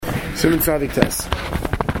Simon Tzadik Test.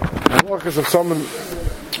 Halachas of someone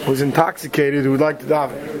who's intoxicated who would like to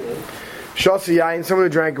daven. Shasi Yain, someone who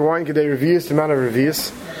drank wine, could they revius, the amount of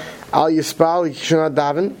revius. Al Yispal, he should not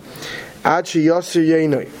daven. Ad she Yasir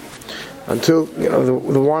Yainoi, until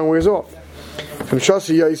the wine wears off. From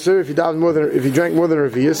Shasi Yasir, if he drank more than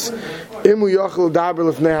revius, Imu Yachal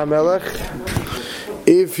Daber Lefnei HaMelech,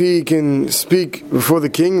 if he can speak before the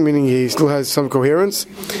king, meaning he still has some coherence.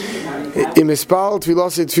 Then, and if he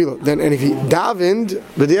davened,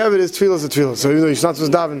 but the evidence is tefillah. So even though he's not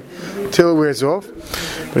supposed to daven till it wears off,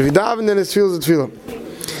 but if he davened, then it's tefillah.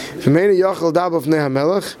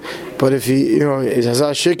 But if he, is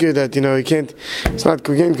a shikr that he can't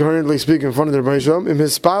coherently speak in front of the Rebbeinu Shalom. If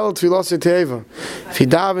he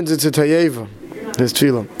davens, it's a tayeva. It's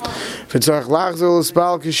tefillah.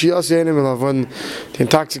 When the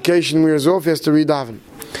intoxication wears off, he has to redaven.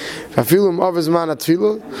 What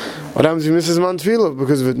happens if he misses man tefillah?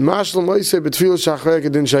 Because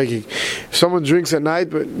if someone drinks at night,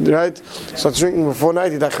 starts drinking before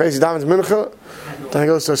night, he davens mincha, then he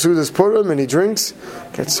goes to Asudas Purim and he drinks,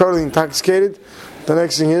 gets totally intoxicated. The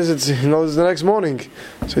next thing is, it's the next morning.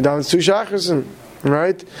 So he davens two shachars,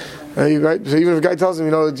 right? So even if a guy tells him,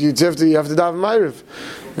 you have to daven Ma'ariv.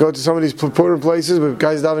 Go to some of these Purim places with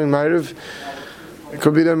guys davening Ma'ariv. It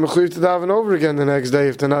could be then mechuyev to daven over again the next day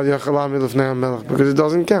if they're not Yachalam Lefnei HaMelech, because it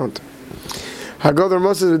doesn't count. Hagadol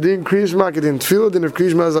Moshe Din Kriyishma Kedin Tefillah Din of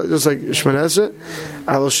Kriyishma is just like Shmanesha.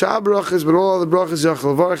 Al Shah brachas, but all the brachas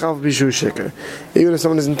Yachal Varech Al Bishu Sheker. Even if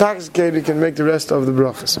someone is intoxicated, he can make the rest of the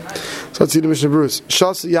brachas. So let's see the Mishnah Berurah.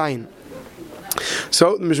 Shas Yain.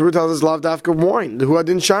 So the Mishnah Berurah tells us lav dafka wine. The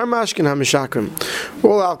huadin shar mashkin hamishakrim.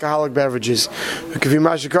 All alcoholic beverages. If you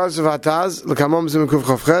mashikars of hataz, l'kamam zimikuv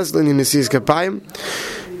chavches, l'ni nesis kapayim.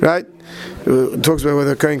 Right? It talks about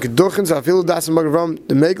whether occurring keduchins. I feel that's a magavam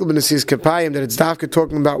the mekel b'nesis kapayim that it's dafka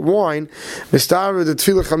talking about wine. Mistaver the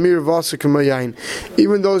tefillah chamir v'aser k'mayayin.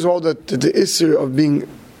 Even those who hold that the issur of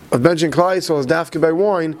benching klai so is dafka by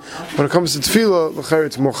wine. When it comes to tefillah, l'chayr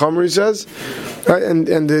it's more chamer, he says, right?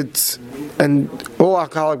 And all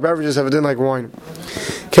alcoholic beverages have a din like wine.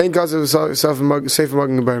 Kain cause of safe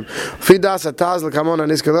mugging the berm. Fidas ataz l'kamon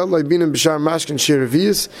aniskalel lo'ibinin b'shar mashkin shir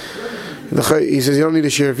revius. He says you don't need a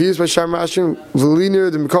share revius by shar mashkin. V'linir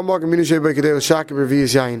the mikombak and minushay by kadei l'shakir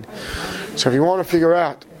revius yain. So if you want to figure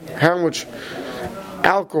out how much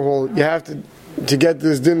alcohol you have to get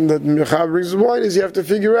this din that Mechaber brings with wine, is you have to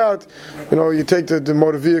figure out, you take the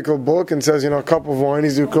motor vehicle book and says, a cup of wine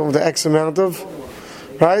is equivalent to X amount of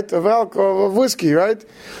alcohol, of whiskey, right?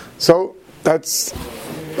 So that's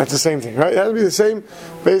the same thing, right? It has to be the same.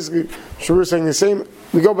 Basically, we're saying the same.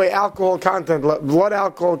 We go by alcohol content, blood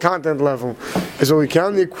alcohol content level is what we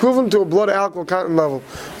count. The equivalent to a blood alcohol content level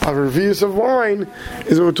of revius of wine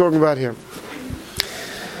is what we're talking about here.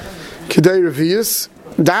 Kedei revius.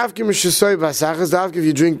 Davke mishasoy basachas. Davke if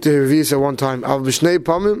you drink the revius at one time. Al b'shnei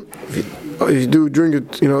pamim. If you do drink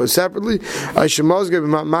it, separately. I shemazge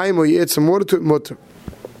b'mayim or you add some water to it mutter.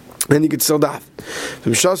 Then you could still daf.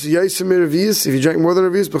 If you drink more than a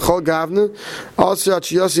revius, b'chol gavna, also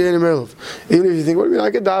even if you think, what do you mean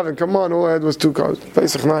I could daven? Come on, all I had was 2 cups.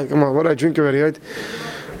 Pesach night, come on, what did I drink already, right?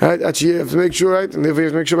 Right? Actually, you have to make sure, right? And if you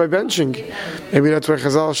have to make sure by benching. Maybe that's where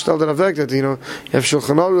Chazal stelled that that, you have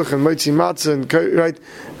Shulchan Aruch and Moitzi Matzah, and, right,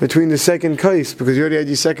 between the second case, because you already had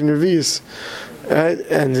your second revius, right?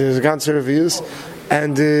 And there's a ganze revius,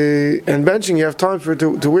 and benching, you have time for it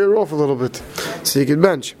to wear off a little bit, so you can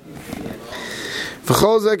bench. If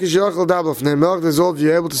you're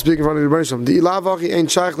able to speak in front of the Rebbeinu Shalom.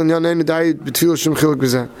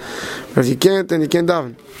 But if you can't, then you can't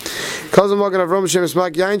daven. The Magen Avraham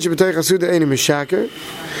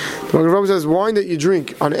says wine that you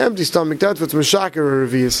drink on an empty stomach, that's what's meshaker or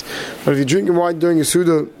revius. But if you're drinking wine during a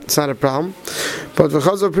Suda, it's not a problem. But the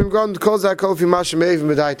Chazal Prim Gadim calls that kol fi mashem eivim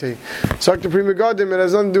b'daitei. So the Prim Gadim, it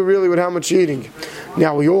has nothing to do really with how much you're eating.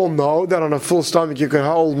 Now we all know that on a full stomach you can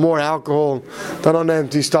hold more alcohol than on an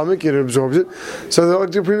empty stomach, it absorbs it. So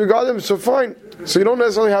the Prim Gadim, so fine. So you don't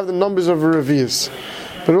necessarily have the numbers of a revius.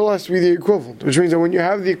 But it all has to be the equivalent, which means that when you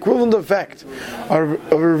have the equivalent effect of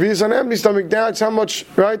a revius on an empty stomach, that's how much,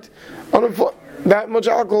 right? That much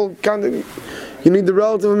alcohol content, you need the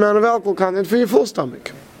relative amount of alcohol content for your full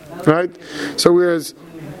stomach, right? So whereas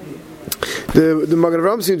the Magen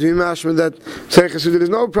Avraham seems to be mashma that Teich HaSuda there's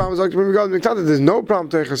no problem. It's like there's no problem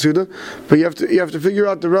Teich HaSuda, but you have to figure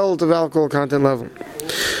out the relative alcohol content level.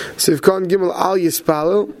 So if Kan Gimel Al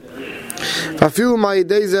Yispalel, Vafilu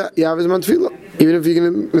Ma'ideza Yaviz Man Tefillah. Even if you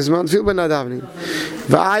can mismount feel by not davening.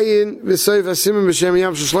 V'ayin v'soif hasimin b'shem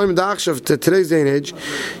yam shloim da'achshav to today's day and age.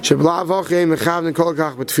 Shebla avachim mechavnin kol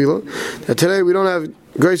kach b'tefillah. That today we don't have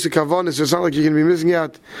Greise Kavanis, so it's not like you're going to be missing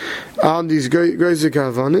out on these Greise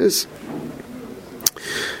Kavanis.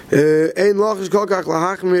 Ein lachish kol kach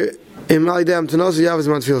lahachmi im alidem tanosi yav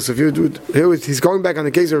zman tefillah. So if you do, he's going back on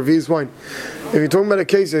the case of Revi'us wine. If you're talking about a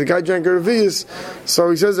case that the guy drank a Revi'us, so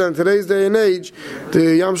he says that in today's day and age,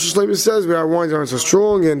 the Yam Shloim says our wines aren't so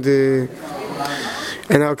strong and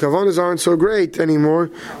our kavanas aren't so great anymore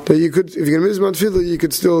that you could, if you're going to miss Mount Tefillah, you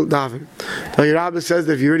could still daven. The Rabbi says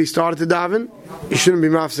that if you already started to daven, you shouldn't be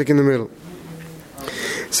mafsik in the middle.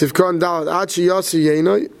 Sivkan dalad achi yasi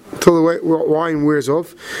yeinoi till the wine wears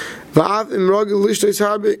off. Va'av imragil lishtais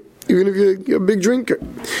harbe. Even if you're a big drinker,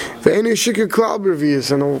 for any shikar klal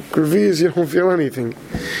Revi'us and Revi'us, you don't feel anything,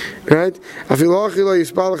 right? I feel achila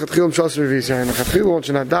yispalach atchilam shas Revi'us. Atchilam wants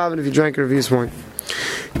you not daven if you drank a Revi'us wine.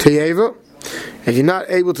 Teyeva, if you're not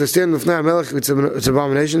able to stand with Melech, it's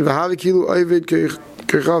abomination. V'havi kilu ovid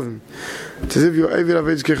kechavim. It's as if you're ovid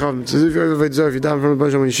aved kechavim. It's as if you're ovid zer if you daven from a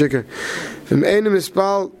bunch of shikar. From any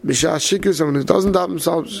mispal b'shas shikar, someone who doesn't daven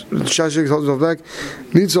himself, b'shas shikar holds himself back,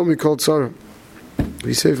 needs something called tzara.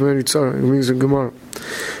 We say from any tzara, it means in Gemara.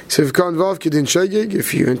 So if you're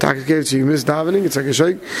intoxicated, so you miss davening, it's like a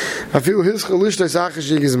shake. I feel his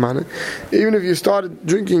even if you started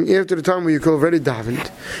drinking after the time where you could already davened.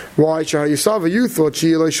 Why? You thought you thought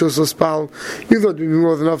it'd be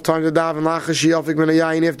more than enough time to daven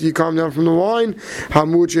after you calm down from the wine.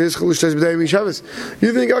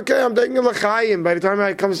 You think, okay, I'm taking a l'chaim. By the time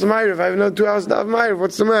it comes to Ma'ariv, I have another 2 hours to daven Ma'ariv.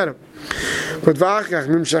 What's the matter? But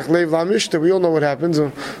we all know what happens.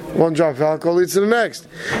 One drop of alcohol leads to the next,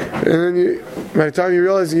 and then by the time you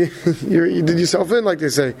realize you did yourself in, like they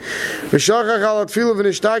say. And then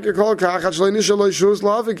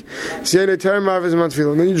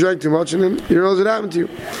you drank too much, and then you realize what happened to you.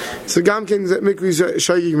 So gamkin that mikri is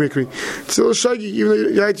shaygig mikri. It's still shaygig. Even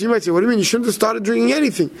though you might say, "What do you mean? You shouldn't have started drinking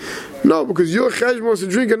anything?" No, because your cheshbon was to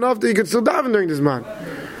drink enough that you could still daven during this man.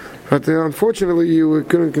 But unfortunately, you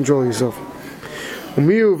couldn't control yourself. If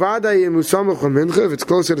it's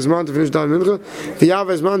closer to Zman to finish daven mincha, the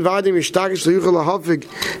Yava Zman vadim yishtakish leyuchel lahafik.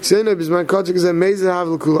 Zena bizman kotzik is amazing to have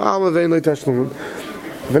l'kula alma vein leitashlumun.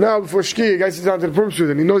 But now before Shkia, a guy sits down to the prum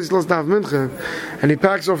and he knows he's lost daven mincha, and he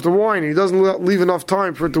packs off the wine. And he doesn't leave enough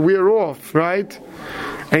time for it to wear off, right?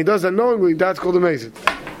 And he does that knowingly. That's called amazing.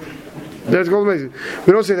 That's called amazing.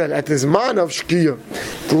 We don't say that at this man of Shkia.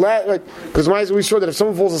 Because we saw that if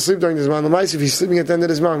someone falls asleep during this man, the mice, if he's sleeping at the end of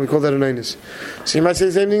this man, we call that an anus. So you might say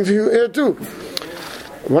the same thing for you here too.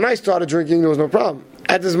 When I started drinking, there was no problem.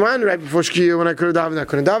 At this man, right before Shkia, when I couldn't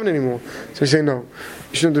daven anymore. So we say no,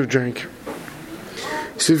 you shouldn't have drank.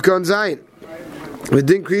 Sivkan Zayin. With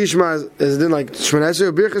din kriyishma is din like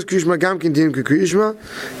shmaneser birchas kriyishma gamkin din kriyishma.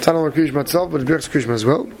 It's not only kriyishma itself, but birchas kriyishma as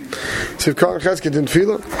well. So if kar cheske din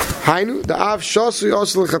tefila, hainu the av shasu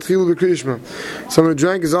yosel lechatchilu bekriyishma. Someone who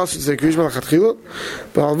drank is also to say kriyishma lechatchilu.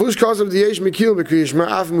 But alvush cause of the yesh mekil bekriyishma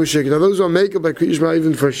af mushik. Now those who are makel by kriyishma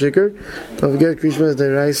even for shikar, don't forget kriyishma is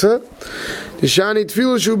deraisa. The shani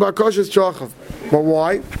tefila shu bakoshes chachav. But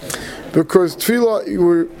why? Because tefillah, you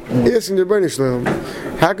were asking the Rebbeinu Shalom.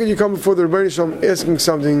 How could you come before the Rebbeinu Shalom asking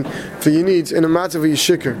something for your needs in a matter of your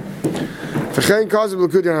shikr? V'chein kazav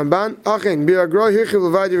l'kud Ramban, achen biragroi hirchiv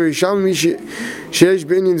l'vaydi v'yisham mi sheyesh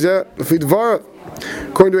b'inyin zeh l'fi dvarav.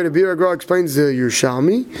 According to the way the Biragroi explains the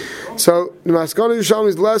Yerushalmi, so the Maskana Yerushalmi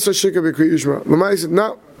is less a shikr b'kri yishma. Lamai said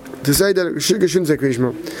no, to say that shikr shouldn't say kri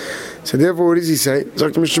yishma. So therefore, what does he say?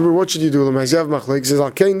 Dr. Mishnah, what should you do? He says,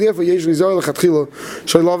 "Al-Kain, therefore, Yeshli Zohar l'chatchila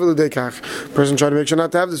shaylav l'deikach." Person trying to make sure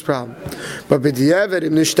not to have this problem. But b'diavad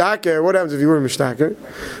im nishtaker, what happens if you were a mishtaker?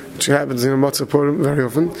 Which happens in a matzah purim very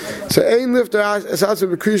often. So ein lifter asatzu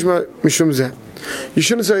b'kriyishma mishum zeh. You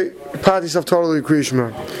shouldn't say part yourself totally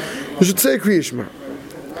kriyishma. You should say kriyishma,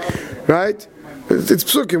 right? It's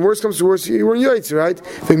psukim. Worst comes to worst, you were in Yaitz, right?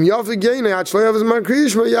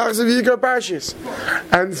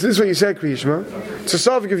 And this is what you say, Kriyishma. So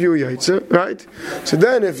Safik if you were Yaitz, right? So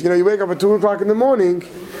then if you wake up at 2 o'clock in the morning,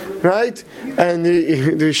 right? And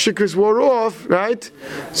the shikras wore off, right?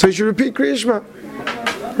 So you should repeat Kriyishma.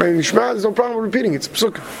 Right? In Shema, there's no problem with repeating it. It's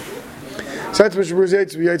psukim. So that's what Shabbos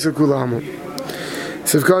Yaitz Yaitz Kulamu.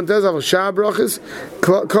 So if Kantez Aval Shah Brachas,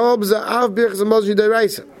 Kol B'Za'av Birchas Amazji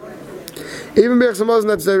Deiraisa. Even Birchas Hamazon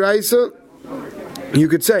that's the Raisa, you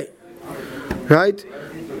could say, right?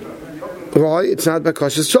 Why? It's not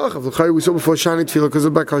Bakash's Tzachav. We saw before Shani Tefillah because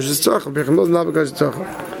of Bakash's Tzachav. Birchas Hamazon not Bakash's Tzachav.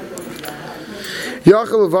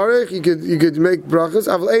 Yachal Varech, you could make brachas.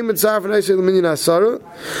 Aval Ein Mitzar V'nei Shel Minyan Asara.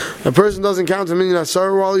 A person doesn't count a Minyan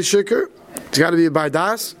Asara while he's shikr. It's got to be a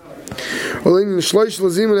Bardas. Only in shloish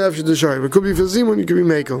lazimun after the shayv. It could be for zimun, it could be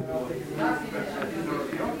mekel.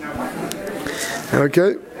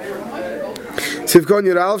 Okay. Sivkon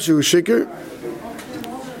Yeralf Shu Shikr.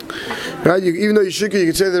 Right, even though you shikr, you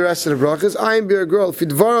can say the rest of the brachas. I am beer girl.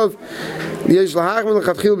 Fidvarov Yesh Lahachman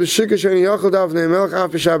Lechatchil B'Shikr Sheni Yachol Dav Neimelch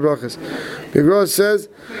Af B'Shah Brachas. Beer girl says,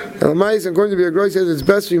 Elamais, according to Beer girl, says it's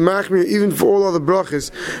best to be machmir even for all other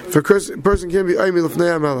brachas. For a person can't be Aimil of Nei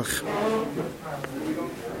HaMelech.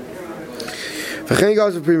 V'chein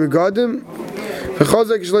guys of Prima Gadim. What's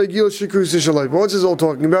this all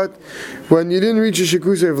talking about? When you didn't reach a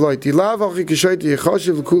shikrusay of light.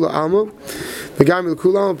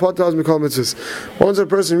 Once a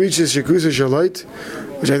person reaches shikrusay shalit,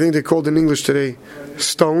 which I think they called in English today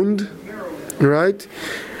stoned, right?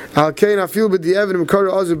 If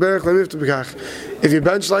you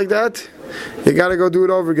bench like that, you gotta go do it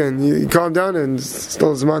over again. You calm down and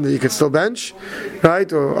still it's Monday. You can still bench, right?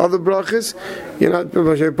 Or other brachas. You're not.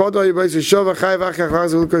 You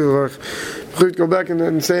go back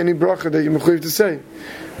and say any bracha that you mechuyev to say.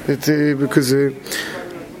 Because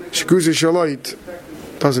shikrusay shalit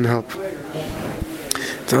doesn't help.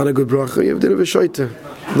 It's not a good bracha. You have to do a shaita.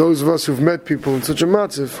 Those of us who've met people in such a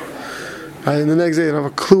matzav, and the next day they don't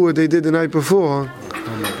have a clue what they did the night before.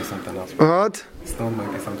 Stone might be something else. What? Stone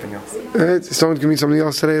might be something else. Right? Stone can mean something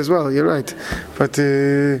else today as well. You're right. But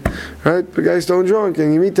right, the guy's stone drunk,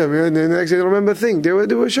 and you meet them, and the next day they don't remember a thing. They were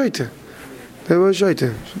shaita. They were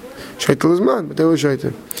shaita. Shaita is man, but they were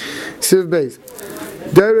shaita. Siv Beis.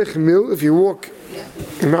 Derech mil. If you walk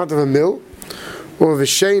in out of a mill, or of a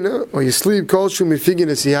shena, or you sleep, kol shum mifigin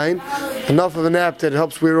es yain, enough of a nap that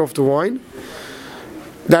helps wear off the wine.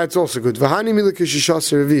 That's also good. V'hani milik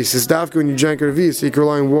shishas revis. It's dafka when you drank a revis, so you can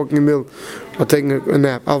rely on walking a mill or taking a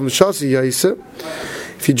nap. Al mishasi yaisa.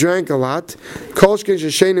 If you drank a lot, kol shken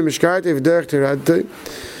sheshena mishkarte v'derech teradte,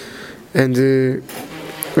 and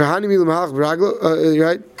v'hani milik mahalach braglo.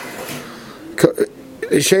 Right?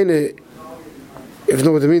 Shena. If you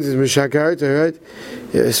know what it means, is mishkarte. Right?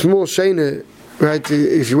 A small shena. Right?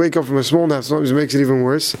 If you wake up from a small nap, sometimes it makes it even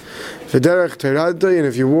worse. V'derech teradte, and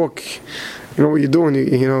if you walk. You know what you're doing,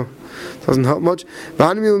 you know, doesn't help much. If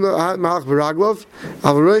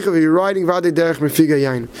you're riding,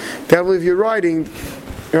 devil, if you're riding,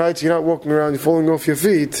 right, you're not walking around, you're falling off your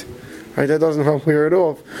feet, right, that doesn't help wear it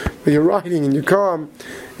off. But you're riding and you're calm,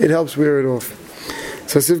 it helps wear it off.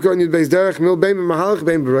 So, this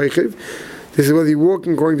is whether you're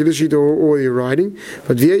walking according to the sheet or you're riding.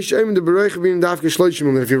 But if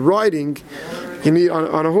you're riding, you need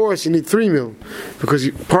on a horse, you need 3 mil, because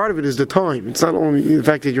part of it is the time. It's not only the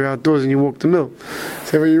fact that you're outdoors and you walk the mill.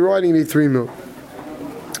 So when you're riding, you need 3 mil.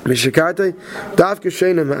 A short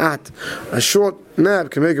nap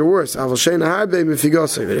can make it worse. But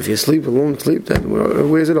if you sleep a long sleep, then it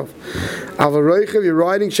wears it off. If you're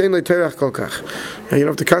riding, you don't have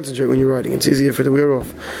to concentrate when you're riding. It's easier for it to wear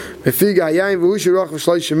off. If you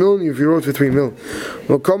rode for 3 mil,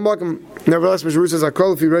 we'll come back. Nevertheless, Mishru says,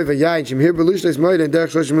 if you rode for yain,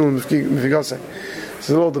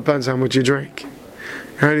 so it all depends how much you drank.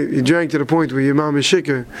 Right? You drank to the point where your mom is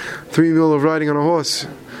shikr. 3 mil of riding on a horse.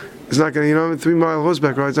 It's not going to, 3 mile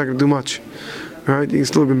horseback ride, it's not going to do much. Right? You're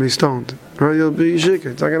still going to be stoned. Right? You'll be shikr.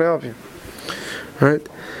 It's not going to help you. Right?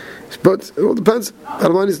 But it all depends.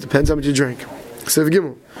 Bottom line is, it depends how much you drank. Sev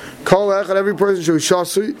Gimel. Call echad, every person should be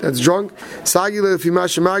shasui, that's drunk. Sagila if he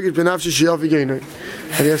mashamagit benafshi shiyafi gainai.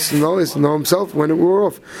 And he has to know himself when it wore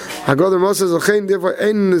off. Hagadar Moshe says, "Achein therefore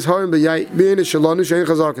ein is harim b'yai bein is shalanu shein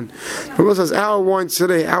chazakin." But Moshe says, our wines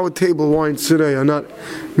today, our table wines today, are not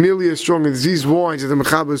nearly as strong as these wines that the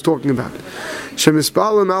Mechaber is talking about.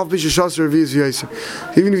 Shemispalim alf b'shashas revius v'yaisa.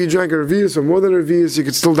 Even if you drank a revius or more than a revius, you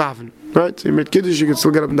could still daven. Right? So you made kiddush, you could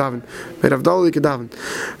still get up and daven. Made avdallah, you could daven.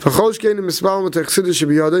 For cholshkein and mispalim with chsiddush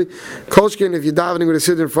b'yadei. Cholshkein, if you're davening with a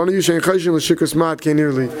siddur in front of you, shein chayshin l'shikras mat kein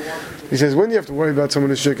nearly. He says, when do you have to worry about someone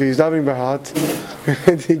who's shikr? He's davening by heart,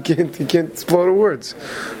 and he can't explore the words.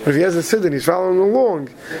 But if he has a siddur and he's following along,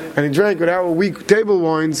 and he drank with our weak table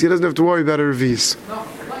wines, he doesn't have to worry about a revius.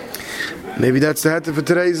 Maybe that's the heter for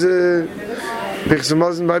today's Pechse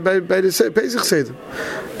Mazen by the Pesach Seder.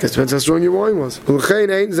 Because depends how strong your wine was. We're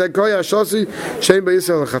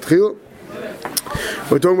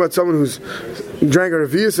talking about someone who's drank a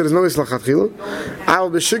revius, so there's no Isla Chatchila. I'll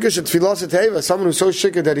be shikr at Tfilas Teva, someone who's so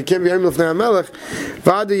shikr that he can't be able to Nei HaMelech.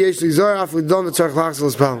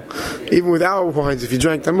 Even with our wines, if you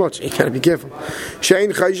drank that much, you can't be careful.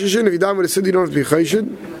 Shein Chayshishin, if you're done with a city, you don't have to be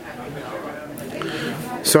Chayshid.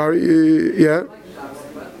 Sorry, yeah.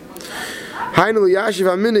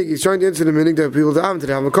 He's trying to answer the minig that people daven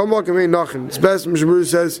today. It's best, Mishmur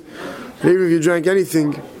says, that even if you drank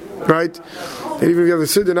anything, right? And even if you have a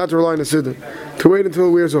siddur, not to rely on a siddur. To wait until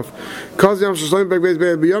it wears off.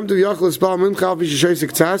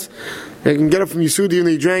 You can get up from your Suda even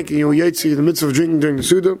though you drank and you Yetzi in the midst of drinking during the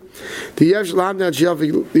Suda. Because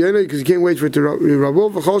you can't wait for it to rub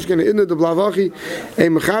off. So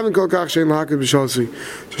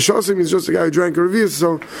Shasi means just a guy who drank a Revius.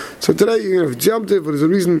 So today, if it's Yom Tiv, but there's a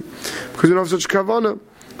reason, because you don't have such Kavanah.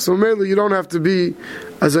 So mainly you don't have to be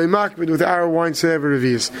as a makbid with our wine to have a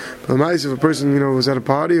Revius. But if a person was at a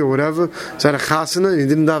party or whatever, was at a chasana and he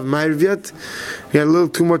didn't have Ma'ariv yet, he had a little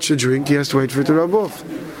too much to drink, he has to wait for it to rub off.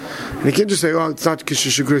 And he can't just say, it's not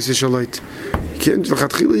Kishashukris Yishalit. You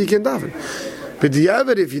can't daven. But the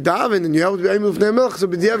Yavid, if you daven and you have to be able to be milk, so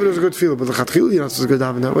the Yavid is a good feel. But the Chatchil, you're not supposed to go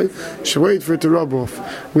daven that way. You should wait for it to rub off,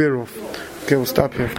 wear off. Okay, we'll stop here.